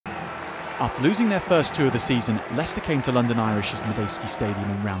After losing their first two of the season, Leicester came to London Irish's Madejski Stadium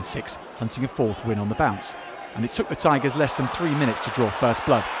in round 6, hunting a fourth win on the bounce. And it took the Tigers less than 3 minutes to draw first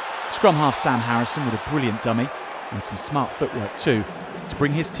blood. Scrum half Sam Harrison with a brilliant dummy, and some smart footwork too, to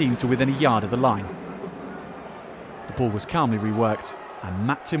bring his team to within a yard of the line. The ball was calmly reworked, and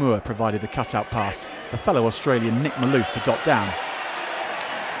Matt Timur provided the cutout pass for fellow Australian Nick Maloof to dot down.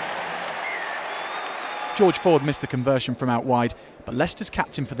 George Ford missed the conversion from out wide, but Leicester's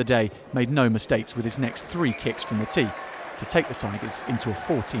captain for the day made no mistakes with his next 3 kicks from the tee to take the Tigers into a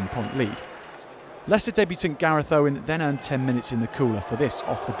 14-point lead. Leicester debutant Gareth Owen then earned 10 minutes in the cooler for this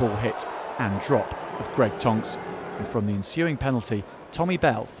off-the-ball hit and drop of Greg Tonks, and from the ensuing penalty, Tommy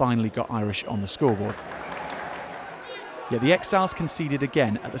Bell finally got Irish on the scoreboard. Yet the Exiles conceded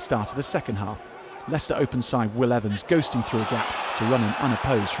again at the start of the second half. Leicester open side Will Evans ghosting through a gap to run in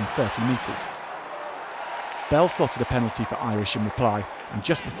unopposed from 30 metres. Bell slotted a penalty for Irish in reply, and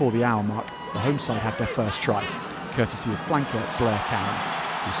just before the hour mark, the home side had their first try, courtesy of flanker Blair Cowan,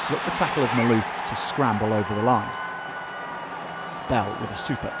 who slipped the tackle of Maloof to scramble over the line. Bell with a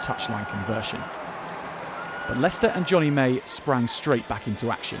super touchline conversion. But Leicester and Johnny May sprang straight back into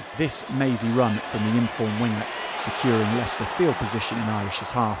action. This mazy run from the informed winger securing Leicester field position in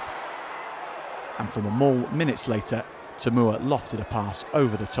Irish's half. And from a maul minutes later, Timur lofted a pass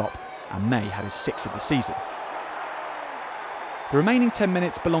over the top, and May had his 6th of the season. The remaining 10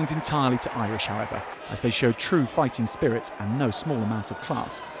 minutes belonged entirely to Irish, however, as they showed true fighting spirit and no small amount of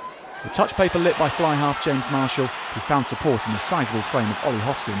class. The touch paper lit by fly half James Marshall, who found support in the sizable frame of Ollie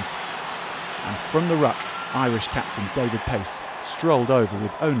Hoskins. And from the ruck, Irish captain David Pace strolled over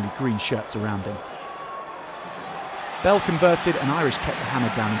with only green shirts around him. Bell converted, and Irish kept the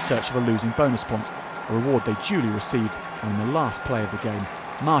hammer down in search of a losing bonus point, a reward they duly received when in the last play of the game,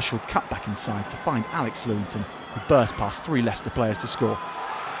 Marshall cut back inside to find Alex Lewington, who burst past 3 Leicester players to score.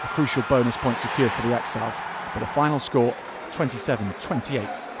 A crucial bonus point secured for the Exiles, but the final score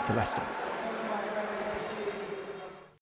 27-28 to Leicester.